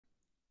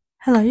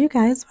Hello you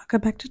guys, welcome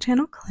back to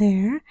channel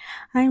Claire.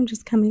 I am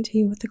just coming to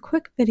you with a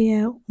quick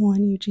video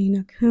on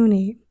Eugenia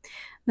Cooney.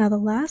 Now the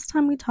last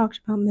time we talked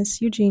about Miss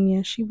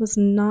Eugenia, she was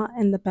not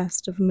in the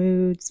best of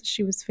moods.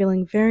 She was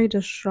feeling very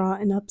distraught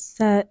and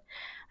upset.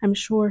 I'm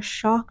sure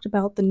shocked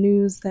about the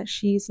news that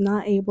she's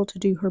not able to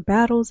do her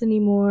battles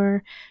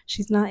anymore.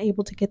 She's not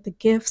able to get the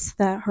gifts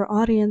that her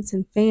audience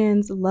and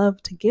fans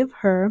love to give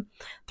her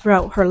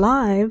throughout her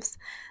lives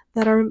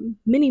that are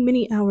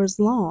many hours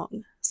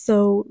long.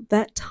 So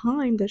that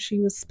time that she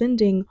was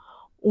spending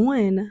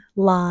on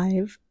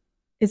live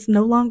is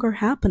no longer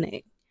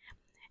happening.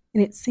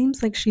 And it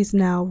seems like she's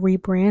now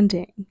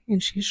rebranding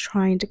and she's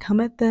trying to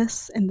come at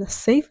this in the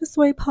safest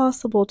way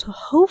possible to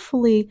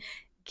hopefully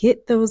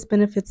get those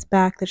benefits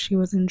back that she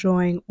was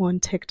enjoying on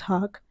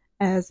TikTok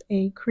as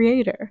a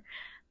creator.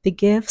 The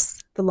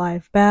gifts, the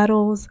live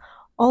battles,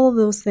 all of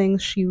those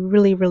things she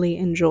really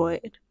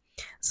enjoyed.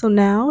 So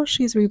now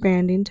she's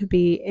rebranding to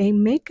be a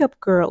makeup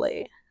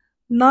girly.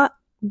 Not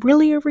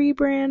really a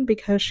rebrand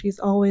because she's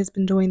always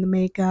been doing the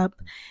makeup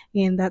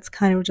and that's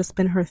kind of just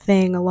been her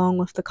thing along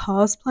with the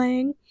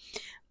cosplaying.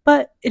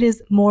 But it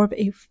is more of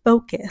a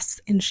focus,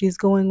 and she's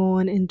going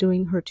on and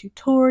doing her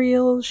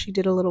tutorials. She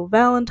did a little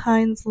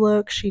Valentine's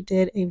look. She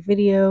did a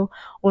video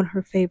on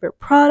her favorite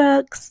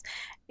products.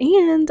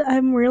 And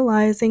I'm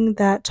realizing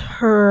that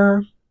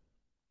her,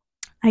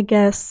 I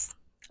guess,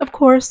 of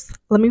course,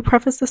 let me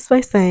preface this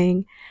by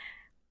saying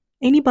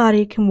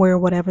anybody can wear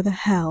whatever the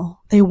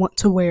hell they want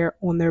to wear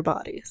on their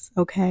bodies,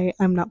 okay?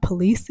 I'm not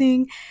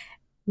policing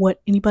what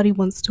anybody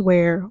wants to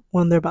wear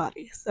on their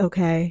bodies,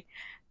 okay?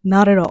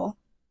 Not at all.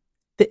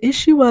 The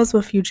issue was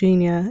with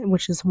Eugenia,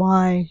 which is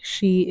why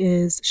she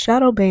is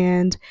shadow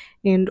banned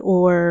and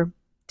or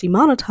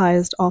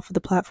demonetized off of the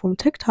platform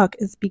TikTok,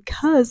 is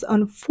because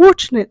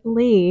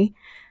unfortunately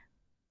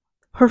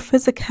her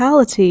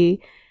physicality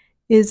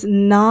is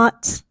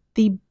not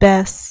the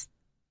best.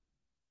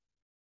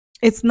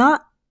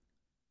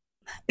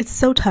 It's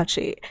so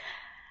touchy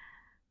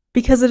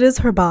because it is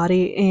her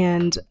body,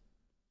 and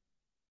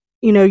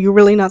you're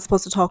really not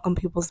supposed to talk on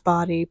people's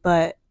body,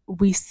 but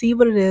we see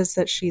what it is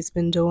that she's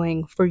been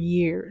doing for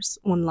years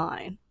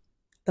online.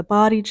 The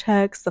body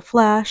checks, the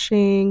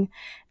flashing,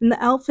 and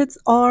the outfits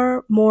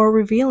are more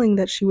revealing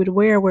that she would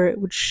wear where it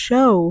would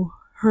show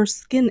her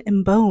skin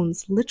and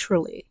bones,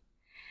 literally.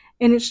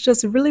 And it's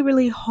just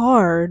really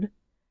hard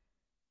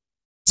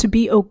to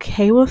be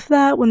okay with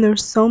that when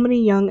there's so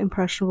many young,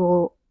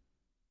 impressionable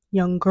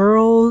young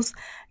girls,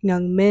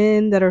 young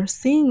men that are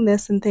seeing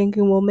this and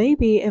thinking, well,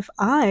 maybe if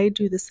I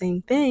do the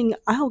same thing,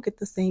 I'll get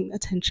the same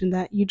attention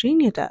that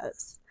Eugenia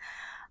does.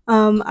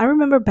 I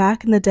remember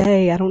back in the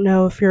day, I don't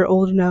know if you're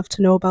old enough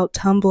to know about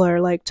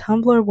Tumblr. Like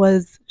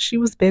she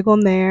was big on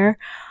there.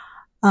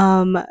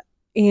 And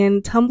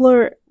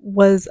Tumblr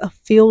was a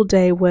field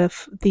day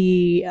with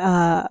the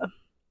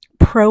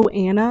pro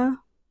Anna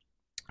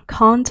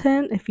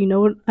content. If you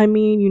know what I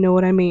mean, you know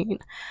what I mean.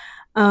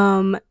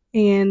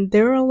 And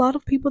there are a lot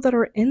of people that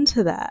are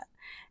into that.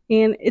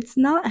 And it's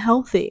not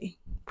healthy.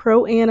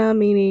 Pro Anna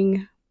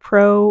meaning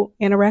pro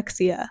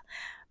anorexia,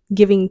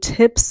 giving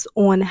tips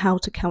on how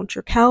to count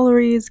your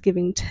calories,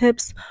 giving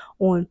tips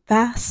on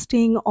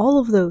fasting, all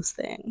of those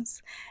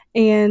things.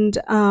 And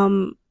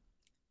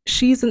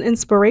she's an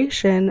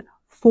inspiration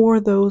for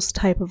those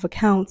type of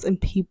accounts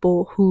and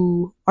people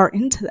who are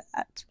into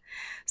that.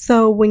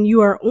 So when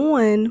you are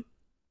on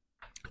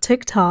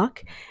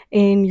TikTok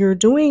and you're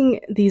doing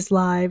these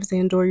lives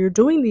and or you're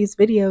doing these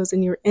videos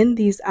and you're in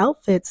these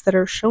outfits that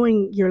are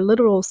showing your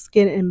literal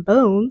skin and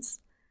bones,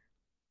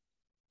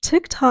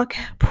 TikTok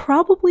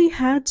probably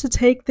had to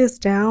take this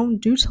down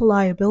due to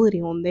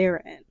liability on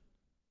their end.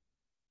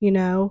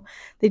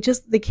 They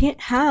just couldn't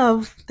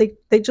have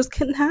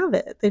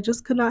it. They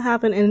just could not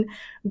happen. And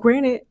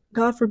granted,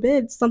 God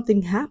forbid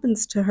something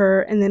happens to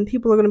her and then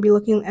people are going to be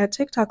looking at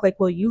TikTok like,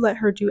 well, you let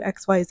her do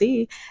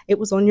XYZ. It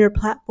was on your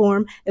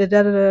platform. You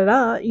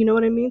know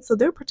what I mean? So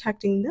they're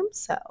protecting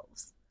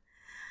themselves.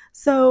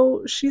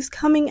 So she's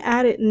coming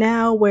at it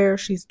now where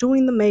she's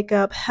doing the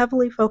makeup,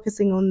 heavily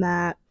focusing on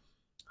that.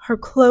 Her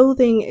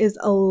clothing is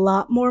a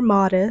lot more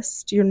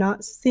modest. You're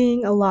not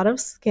seeing a lot of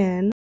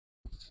skin.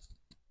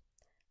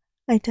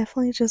 I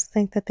definitely just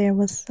think that there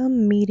was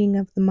some meeting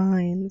of the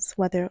minds,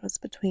 whether it was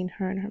between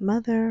her and her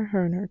mother,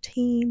 her and her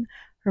team,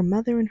 her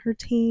mother and her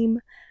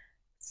team.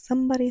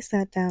 Somebody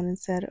sat down and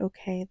said,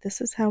 okay, this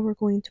is how we're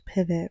going to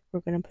pivot. We're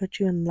going to put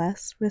you in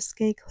less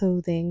risque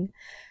clothing.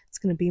 It's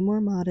going to be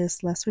more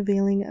modest, less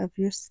revealing of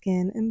your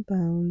skin and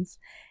bones,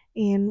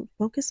 and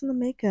focus on the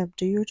makeup,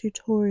 do your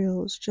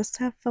tutorials, just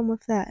have fun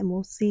with that, and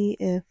we'll see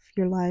if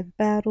your live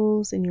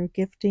battles and your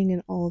gifting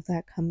and all of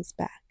that comes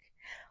back.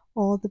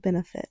 All the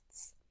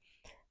benefits.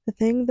 The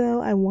thing,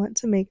 though, I want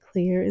to make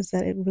clear is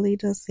that it really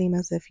does seem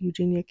as if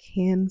Eugenia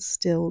can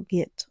still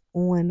get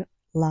on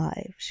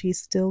live. She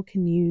still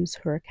can use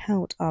her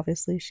account.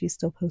 Obviously, she's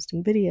still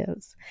posting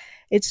videos.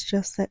 It's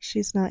just that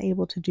she's not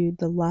able to do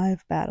the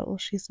live battle.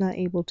 She's not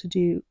able to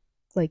do,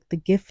 like, the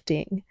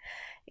gifting.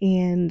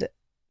 And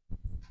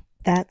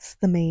that's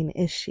the main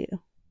issue.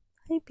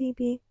 Hi,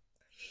 baby.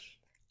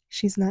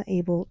 she's not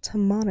able to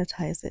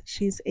monetize it.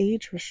 She's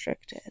age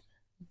restricted.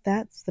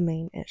 That's the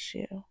main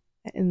issue.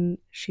 And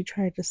she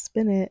tried to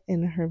spin it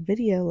in her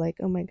video like,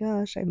 oh my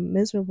gosh, I'm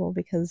miserable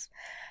because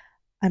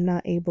I'm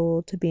not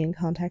able to be in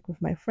contact with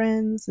my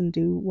friends and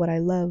do what I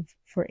love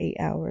for 8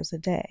 hours a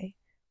day,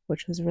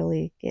 which was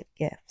really get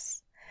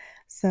gifts.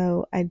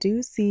 So I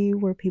do see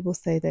where people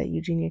say that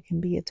Eugenia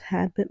can be a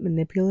tad bit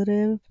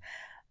manipulative,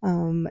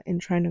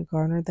 and trying to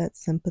garner that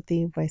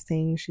sympathy by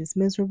saying she's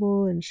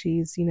miserable and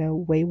she's,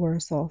 way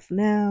worse off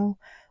now,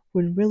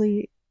 when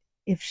really,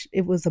 if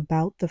it was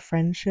about the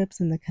friendships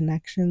and the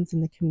connections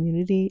and the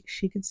community,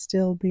 she could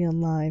still be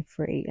on live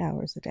for 8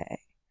 hours a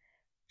day.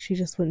 She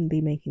just wouldn't be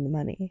making the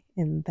money,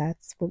 and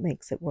that's what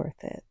makes it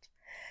worth it.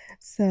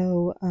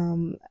 So,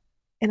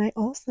 and I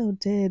also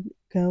did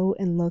go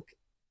and look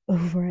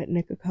over at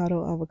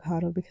Nikocado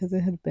Avocado because it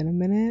had been a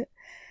minute.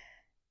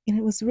 And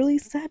it was really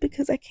sad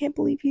because I can't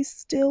believe he's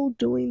still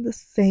doing the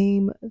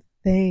same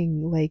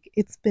thing. Like,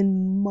 it's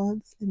been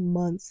months and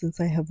months since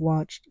I have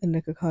watched a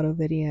Nikocado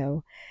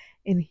video,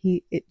 and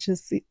it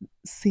just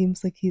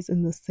seems like he's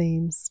in the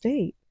same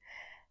state.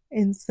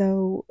 And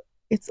so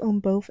it's on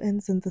both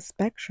ends of the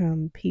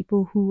spectrum.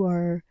 People who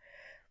are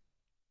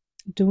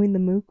doing the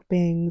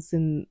mukbangs,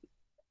 and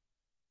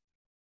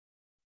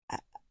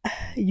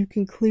you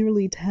can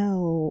clearly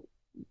tell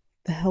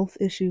the health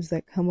issues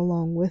that come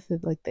along with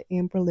it, like the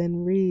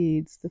Amberlynn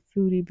Reeds, the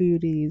Foodie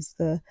Beauties,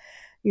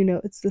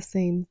 it's the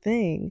same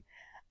thing.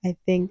 I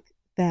think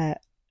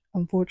that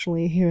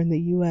unfortunately here in the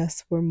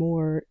US, we're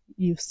more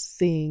used to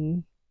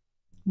seeing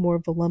more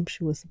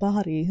voluptuous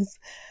bodies.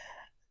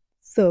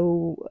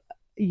 So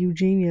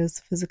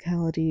Eugenia's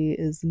physicality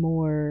is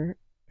more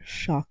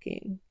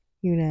shocking,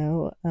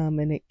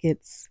 and it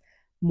gets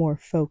more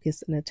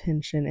focus and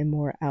attention and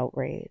more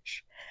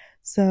outrage.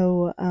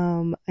 So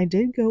I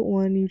did go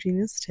on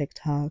Eugenia's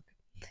TikTok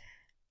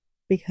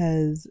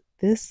because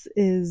this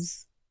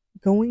is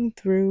going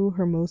through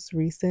her most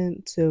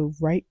recent, so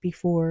right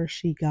before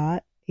she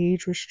got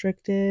age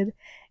restricted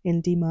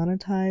and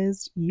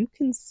demonetized. You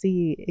can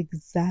see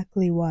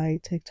exactly why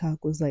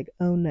TikTok was like,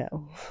 oh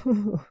no.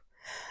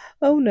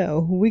 Oh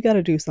no, we got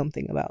to do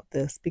something about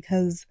this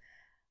because,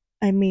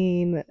 I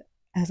mean,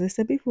 as I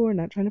said before,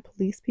 not trying to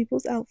police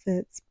people's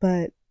outfits,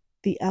 but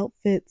the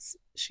outfits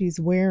she's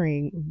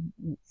wearing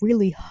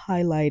really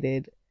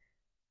highlighted.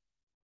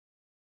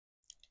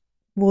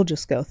 We'll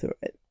just go through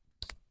it.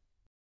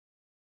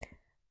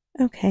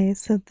 Okay,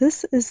 so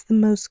this is the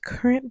most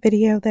current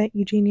video that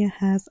Eugenia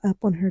has up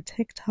on her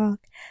TikTok.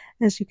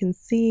 As you can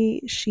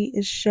see, she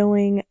is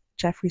showing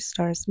Jeffree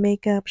Star's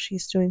makeup.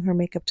 She's doing her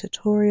makeup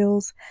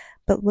tutorials,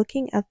 but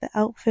looking at the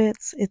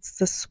outfits, it's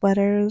the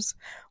sweaters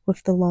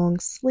with the long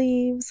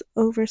sleeves,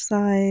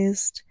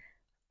 oversized,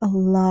 a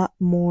lot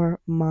more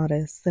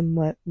modest than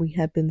what we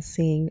had been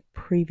seeing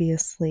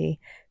previously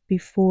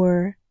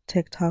before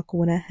TikTok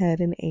went ahead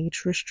and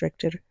age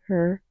restricted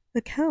her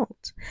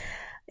account.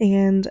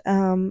 And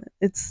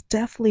it's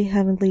definitely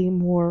heavily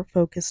more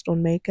focused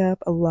on makeup,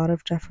 a lot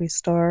of Jeffree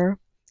Star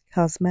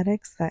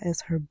cosmetics. That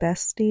is her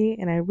bestie,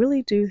 and I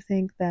really do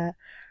think that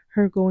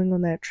her going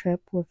on that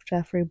trip with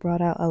Jeffree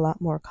brought out a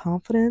lot more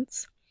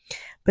confidence.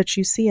 But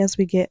you see, as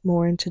we get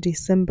more into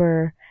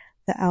December,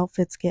 the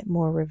outfits get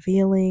more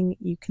revealing.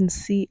 You can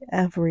see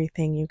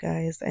everything, you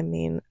guys. I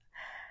mean,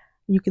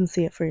 you can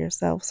see it for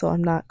yourself, so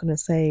I'm not going to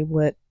say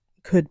what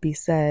could be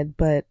said,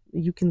 but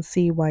you can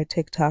see why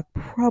TikTok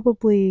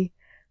probably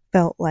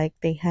felt like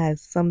they had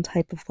some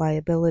type of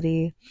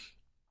liability,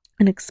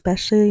 and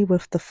especially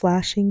with the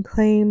flashing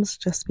claims,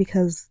 just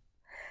because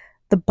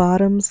the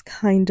bottoms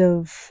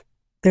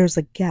there's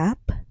a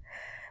gap,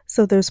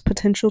 so there's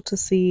potential to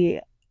see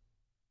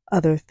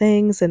other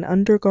things and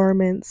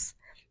undergarments,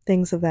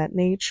 things of that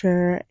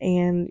nature.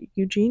 And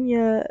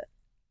Eugenia,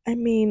 I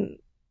mean,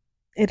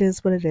 it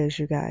is what it is,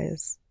 you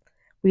guys.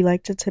 We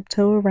like to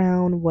tiptoe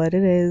around what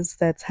it is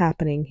that's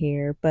happening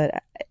here,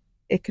 but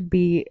it could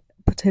be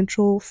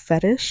potential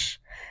fetish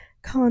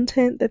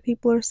content that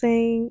people are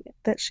saying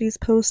that she's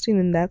posting,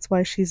 and that's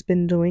why she's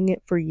been doing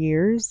it for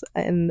years.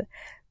 And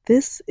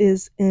this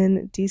is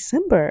in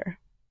December.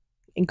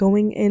 And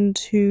going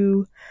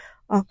into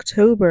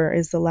October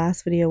is the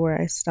last video where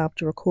I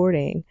stopped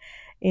recording.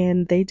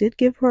 And they did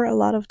give her a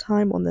lot of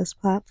time on this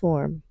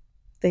platform.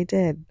 They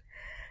did.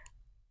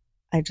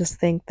 I just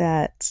think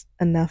that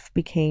enough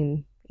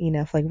became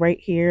enough. Like right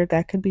here,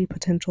 that could be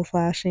potential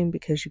flashing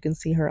because you can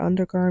see her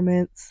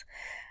undergarments,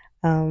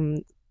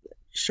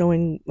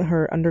 showing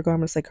her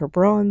undergarments like her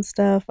bra and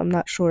stuff. I'm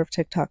not sure if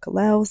TikTok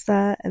allows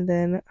that. And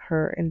then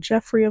her and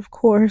Jeffree, of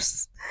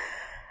course.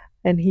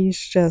 And he's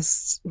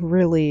just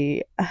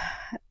really,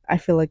 I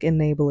feel like,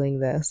 enabling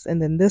this.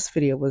 And then this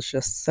video was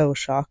just so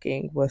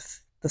shocking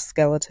with the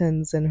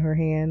skeletons in her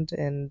hand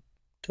and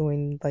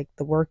doing like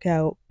the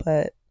workout.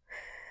 But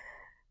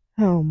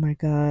oh my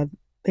god,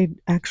 they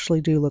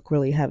actually do look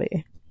really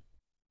heavy.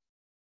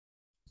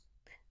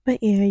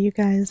 But yeah, you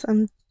guys,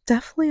 I'm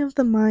definitely of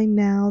the mind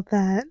now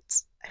that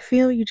I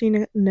feel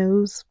Eugenia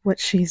knows what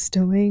she's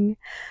doing.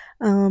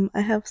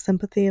 I have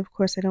sympathy. Of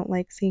course, I don't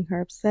like seeing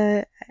her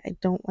upset. I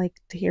don't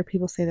like to hear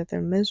people say that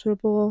they're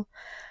miserable.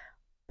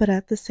 But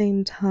at the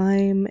same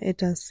time, it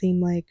does seem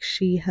like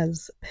she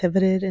has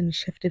pivoted and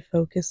shifted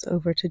focus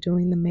over to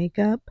doing the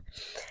makeup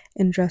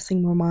and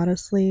dressing more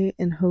modestly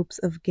in hopes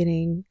of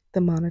getting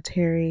the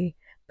monetary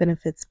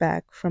benefits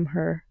back from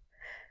her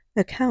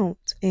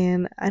account.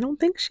 And I don't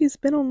think she's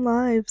been on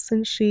live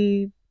since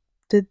she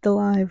did the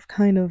live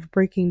kind of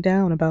breaking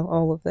down about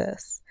all of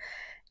this.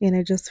 And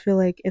I just feel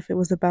like if it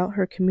was about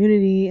her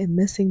community and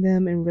missing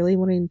them and really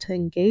wanting to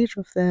engage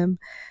with them,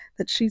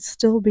 that she'd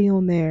still be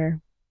on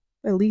there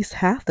at least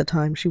half the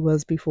time she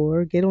was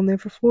before, get on there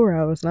for 4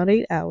 hours, not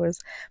 8 hours,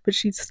 but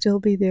she'd still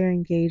be there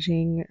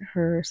engaging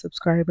her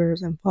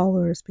subscribers and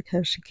followers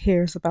because she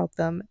cares about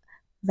them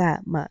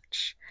that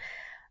much.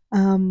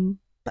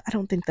 But I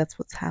don't think that's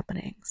what's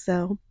happening.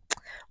 So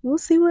we'll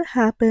see what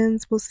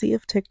happens. We'll see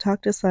if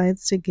TikTok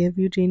decides to give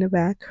Eugenia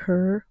back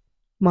her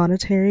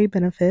monetary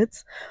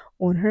benefits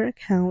on her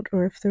account,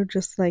 or if they're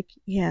just like,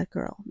 yeah,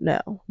 girl,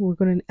 no, we're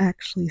going to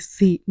actually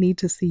need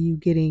to see you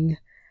getting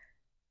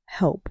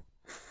help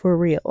for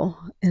real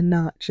and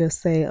not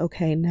just say,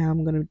 okay, now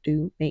I'm going to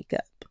do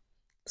makeup.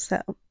 So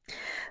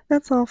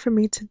that's all for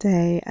me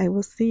today. I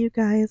will see you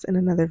guys in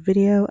another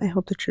video. I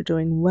hope that you're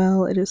doing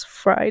well. It is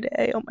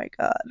Friday. Oh my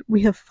God,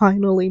 we have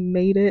finally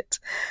made it.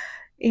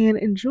 And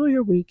enjoy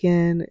your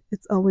weekend.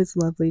 It's always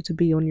lovely to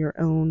be on your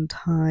own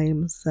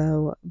time.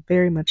 So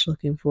very much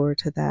looking forward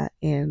to that.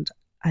 And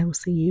I will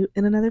see you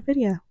in another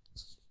video.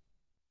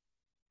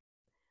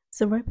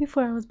 So right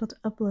before I was about to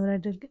upload, I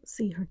did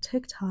see her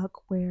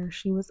TikTok where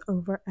she was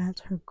over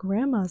at her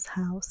grandma's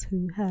house,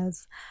 who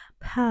has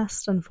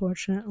passed,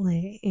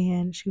 unfortunately,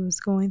 and she was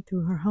going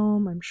through her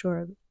home, I'm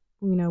sure,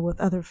 with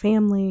other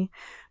family,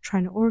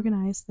 trying to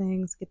organize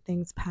things, get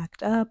things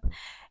packed up,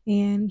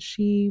 and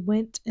she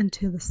went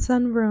into the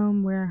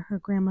sunroom where her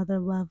grandmother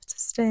loved to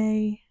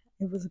stay.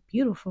 It was a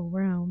beautiful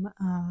room.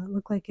 It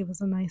looked like it was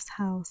a nice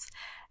house.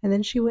 And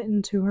then she went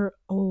into her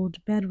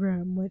old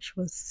bedroom, which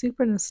was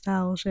super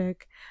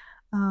nostalgic.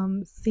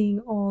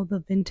 Seeing all the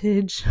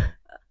vintage,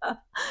 I'm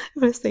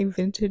gonna say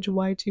vintage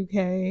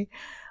Y2K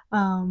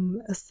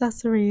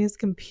accessories,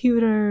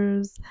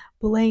 computers,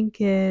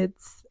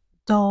 blankets,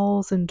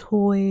 dolls, and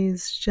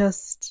toys.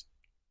 Just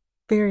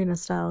very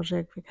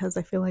nostalgic because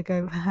I feel like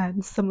I've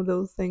had some of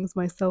those things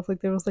myself.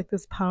 Like there was like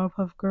this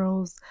Powerpuff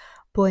Girls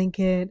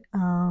blanket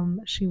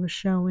she was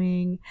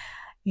showing,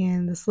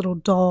 and this little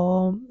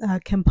doll,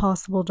 Kim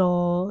Possible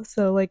doll.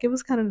 So like it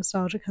was kind of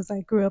nostalgic because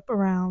I grew up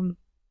around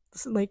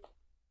like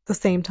the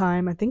same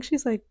time. I think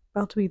she's like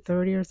about to be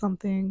 30 or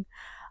something.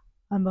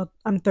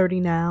 I'm 30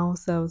 now,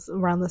 so it's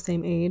around the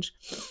same age.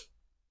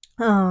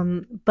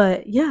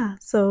 But yeah,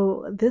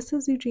 so this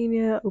is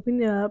Eugenia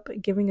opening up,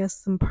 giving us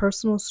some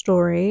personal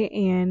story,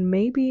 and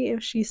maybe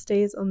if she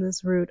stays on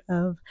this route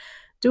of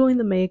doing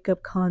the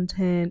makeup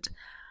content,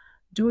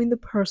 doing the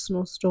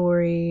personal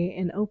story,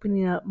 and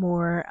opening up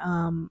more,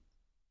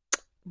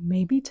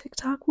 maybe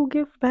TikTok will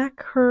give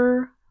back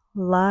her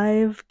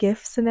live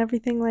gifts and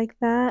everything like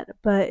that.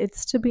 But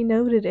it's to be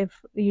noted,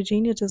 if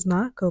Eugenia does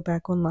not go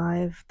back on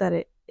live, that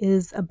it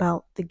is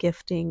about the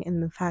gifting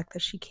and the fact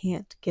that she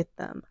can't get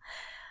them.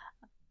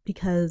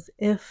 Because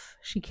if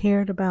she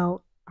cared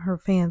about her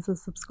fans and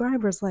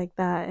subscribers like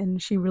that,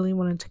 and she really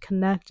wanted to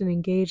connect and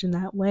engage in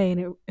that way,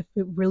 and if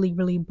it really,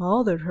 really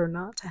bothered her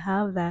not to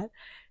have that,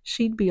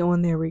 she'd be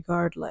on there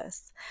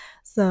regardless.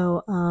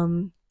 So,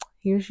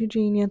 here's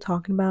Eugenia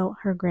talking about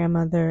her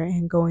grandmother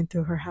and going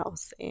through her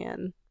house.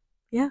 And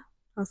yeah,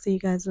 I'll see you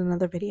guys in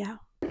another video.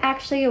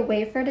 Actually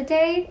away for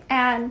today,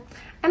 and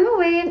I'm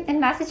away in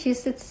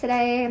Massachusetts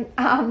today.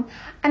 I'm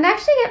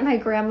actually at my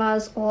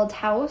grandma's old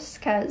house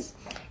because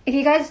if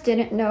you guys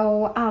didn't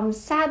know,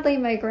 sadly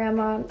my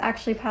grandma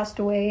actually passed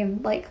away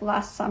like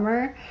last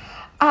summer.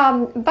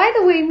 By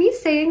the way, me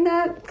saying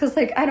that, because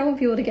like I don't want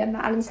people to get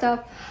mad and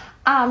stuff,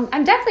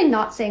 I'm definitely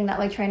not saying that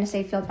like trying to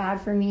say feel bad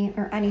for me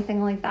or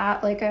anything like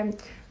that. Like I'm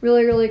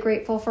really, really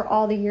grateful for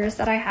all the years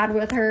that I had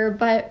with her.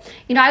 But,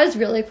 I was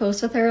really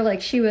close with her.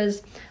 Like she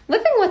was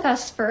living with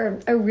us for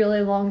a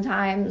really long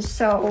time.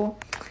 So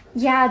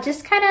yeah,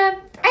 just kind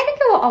of, I think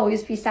it will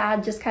always be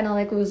sad, just kind of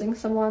like losing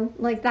someone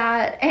like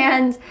that.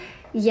 And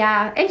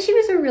yeah, and she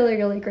was a really,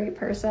 really great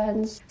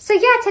person. So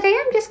yeah, today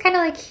I'm just kind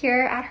of like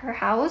here at her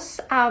house.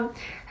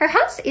 Her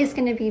house is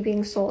going to be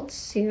being sold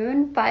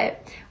soon,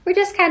 but we're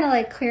just kind of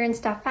like clearing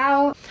stuff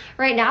out.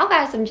 Right now,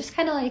 guys, I'm just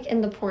kind of like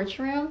in the porch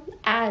room,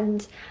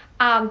 and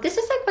this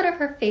is like one of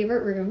her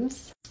favorite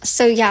rooms.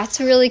 So yeah,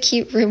 it's a really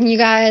cute room, you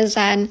guys.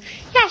 And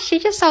yeah, she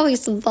just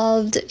always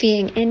loved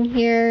being in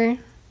here.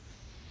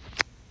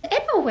 In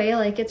a way,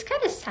 like it's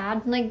kind of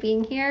sad like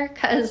being here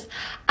because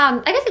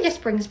I guess it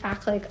just brings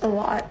back like a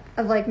lot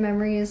of like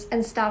memories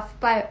and stuff,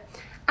 but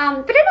in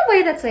a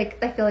way that's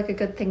like I feel like a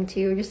good thing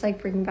too, just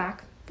like bringing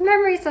back the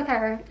memories with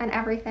her and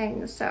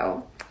everything.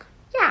 So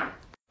yeah.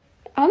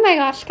 Oh my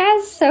gosh,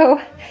 guys, so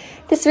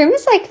this room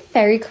is like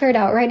very cleared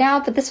out right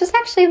now, but this was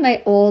actually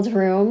my old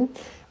room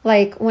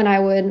like when I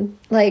would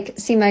like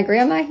see my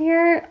grandma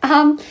here.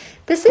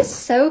 This is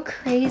so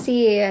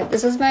crazy.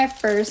 This was my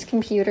first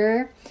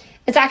computer.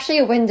 It's actually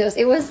a Windows.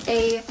 It was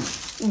a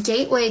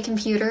Gateway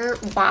computer.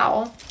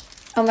 Wow.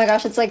 Oh my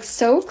gosh, it's like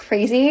so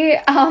crazy.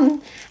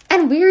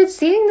 And weird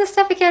seeing this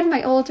stuff again,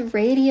 my old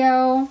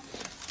radio.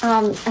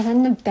 And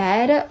then the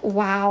bed.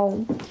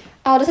 Wow.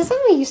 Oh, this is when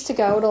we used to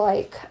go to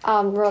like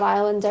Rhode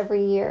Island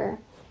every year.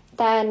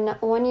 Then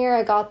one year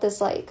I got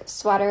this like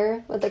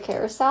sweater with a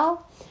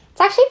carousel.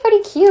 It's actually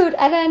pretty cute.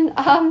 And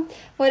then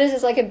what is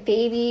this, like a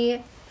baby,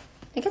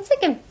 I think it's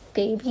like a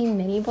baby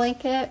mini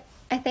blanket,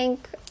 I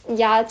think.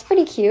 Yeah, it's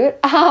pretty cute.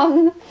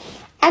 And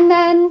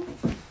then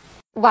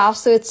wow,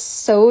 so it's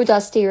so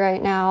dusty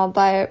right now,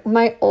 but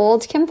my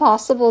old Kim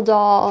Possible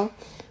doll.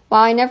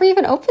 Wow, I never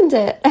even opened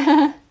it.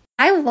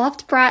 I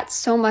loved Bratz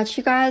so much,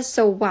 you guys.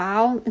 So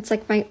wow, it's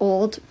like my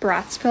old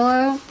Bratz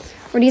pillow.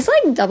 Were these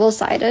like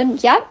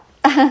double-sided? Yep.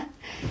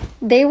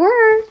 They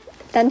were.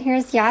 Then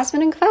here's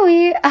Yasmin and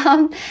Chloe.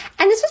 And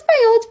this was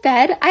my old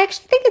bed. I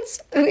actually think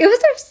it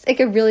was like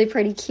a really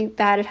pretty cute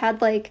bed. It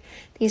had like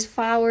these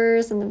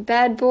flowers and the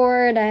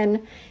bedboard,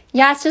 and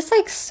yeah, it's just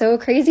like so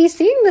crazy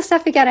seeing this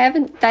stuff again. I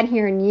haven't been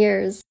here in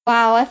years.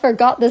 Wow, I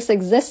forgot this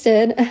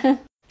existed.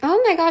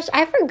 Oh my gosh,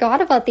 I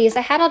forgot about these.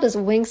 I had all this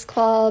Winx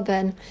Club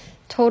and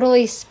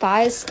Totally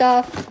Spies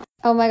stuff.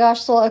 Oh my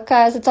gosh, look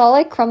guys, it's all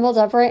like crumbled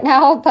up right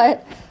now,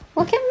 but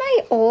look at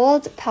my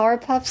old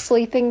Powerpuff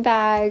sleeping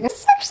bag. This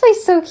is actually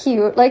so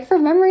cute. Like for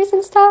memories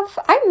and stuff,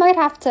 I might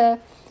have to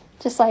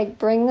just like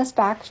bring this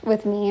back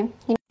with me. You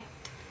know?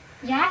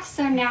 Yeah,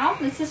 so now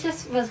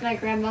this was my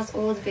grandma's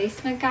old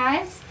basement,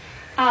 guys.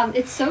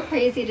 It's so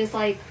crazy. There's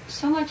like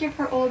so much of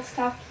her old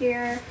stuff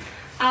here.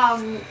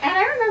 And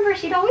I remember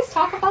she'd always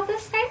talk about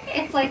this thing.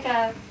 It's like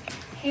a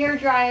hair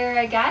dryer,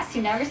 I guess.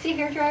 You never see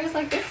hair dryers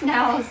like this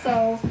now,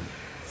 so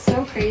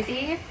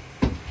crazy.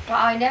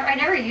 Wow, I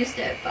never used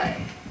it, but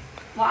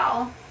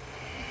wow.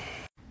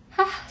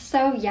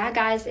 So yeah,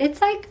 guys,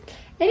 it's like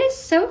it is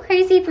so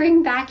crazy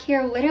bringing back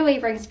here. Literally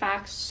brings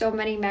back so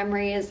many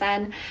memories,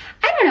 and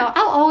I don't know,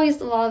 I'll always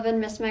love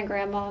and miss my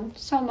grandma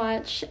so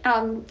much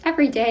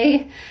every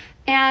day,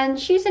 and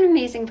she's an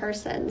amazing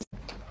person.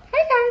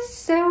 Hi guys,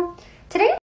 so